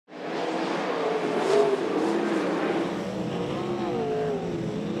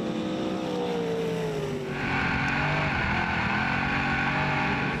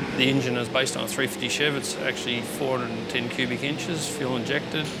The engine is based on a 350 Chev. It's actually 410 cubic inches, fuel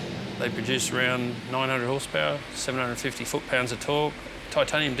injected. They produce around 900 horsepower, 750 foot-pounds of torque.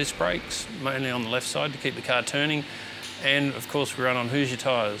 Titanium disc brakes, mainly on the left side to keep the car turning. And of course we run on Hoosier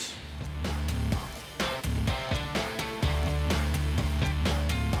tyres.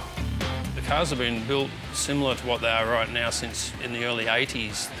 The cars have been built similar to what they are right now since in the early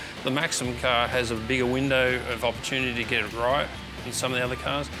 80s. The Maxim car has a bigger window of opportunity to get it right than some of the other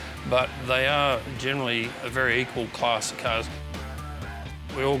cars, but they are generally a very equal class of cars.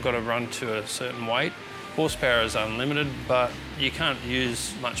 We all got to run to a certain weight. Horsepower is unlimited, but you can't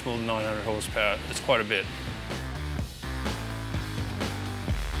use much more than 900 horsepower. It's quite a bit.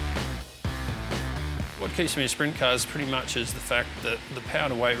 What keeps me in sprint cars pretty much is the fact that the power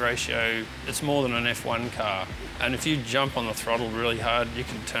to weight ratio, it's more than an F1 car. And if you jump on the throttle really hard, you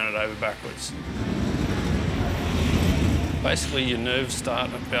can turn it over backwards. Basically, your nerves start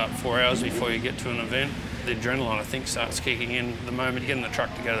about 4 hours before you get to an event. The adrenaline, I think, starts kicking in the moment you get in the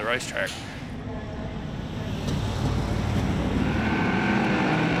truck to go to the racetrack.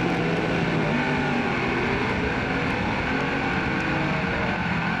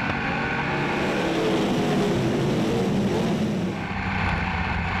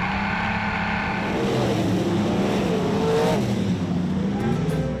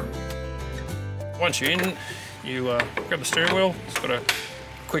 Once you're in, you grab the steering wheel. It's got a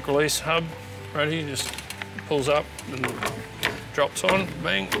quick release hub right here, just pulls up and drops on,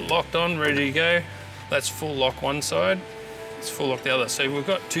 bang, locked on, ready to go. That's full lock one side, it's full lock the other. So we've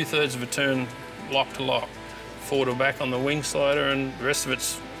got 2/3 of a turn lock to lock, forward or back on the wing slider, and the rest of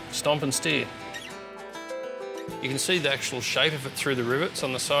it's stomp and steer. You can see the actual shape of it through the rivets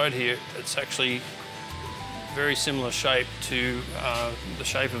on the side here. It's actually very similar shape to the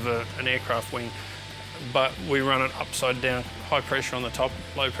shape of an aircraft wing, but we run it upside down, high pressure on the top,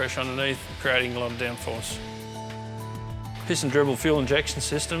 low pressure underneath, creating a lot of downforce. Piston dribble fuel injection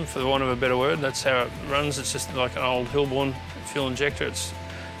system, for the want of a better word, that's how it runs. It's just like an old Hilborn fuel injector.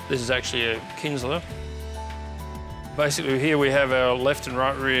 This is actually a Kinsler. Basically here we have our left and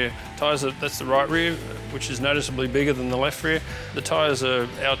right rear tyres. That's the right rear, which is noticeably bigger than the left rear. The tyres are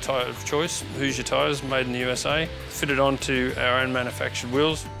our tyre of choice, Hoosier tyres, made in the USA, fitted onto our own manufactured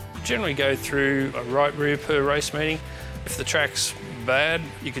wheels. We generally go through a right rear per race meeting. If the track's bad,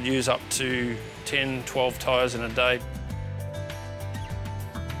 you could use up to 10, 12 tyres in a day.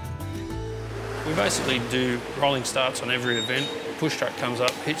 We basically do rolling starts on every event. Push truck comes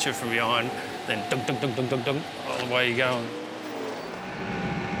up, hits you from behind, then dunk, dunk, dunk, dunk, dunk, dunk, all the way you're going.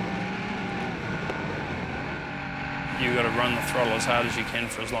 You've got to run the throttle as hard as you can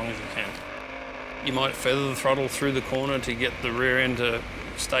for as long as you can. You might feather the throttle through the corner to get the rear end to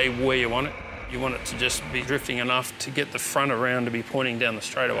stay where you want it. You want it to just be drifting enough to get the front around to be pointing down the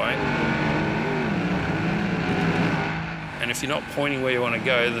straightaway. And if you're not pointing where you want to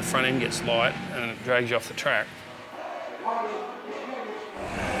go, the front end gets light and it drags you off the track.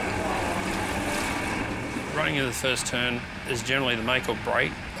 Running into the first turn is generally the make or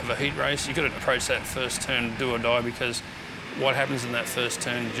break of a heat race. You've got to approach that first turn do or die, because what happens in that first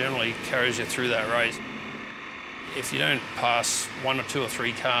turn generally carries you through that race. If you don't pass 1 or 2 or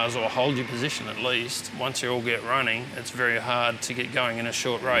 3 cars, or hold your position at least, once you all get running, it's very hard to get going in a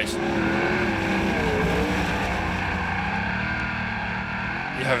short race. You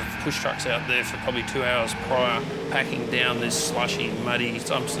have push trucks out there for probably 2 hours prior, packing down this slushy, muddy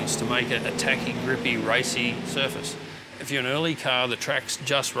substance to make it a tacky, grippy, racy surface. If you're an early car, the track's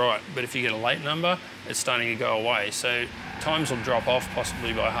just right, but if you get a late number, it's starting to go away. So times will drop off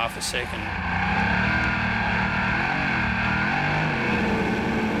possibly by half a second.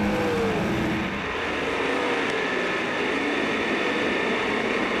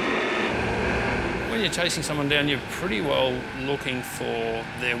 When you're chasing someone down, you're pretty well looking for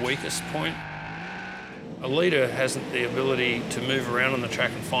their weakest point. A leader hasn't the ability to move around on the track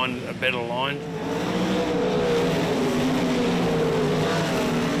and find a better line.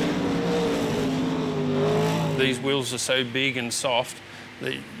 These wheels are so big and soft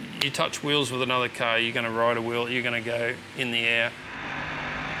that you touch wheels with another car, you're going to ride a wheel, you're going to go in the air.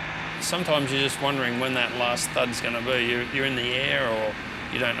 Sometimes you're just wondering when that last thud's going to be. You're in the air, or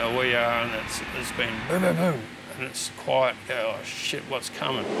you don't know where you are, and it's been boom, boom, boom, and it's quiet. You go, oh shit, what's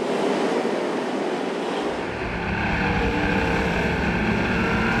coming?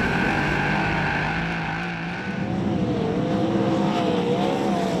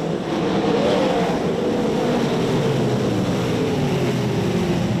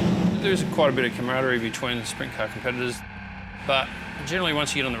 There's quite a bit of camaraderie between sprint car competitors, but generally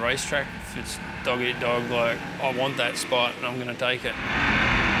once you get on the racetrack, if it's dog eat dog, like I want that spot and I'm going to take it.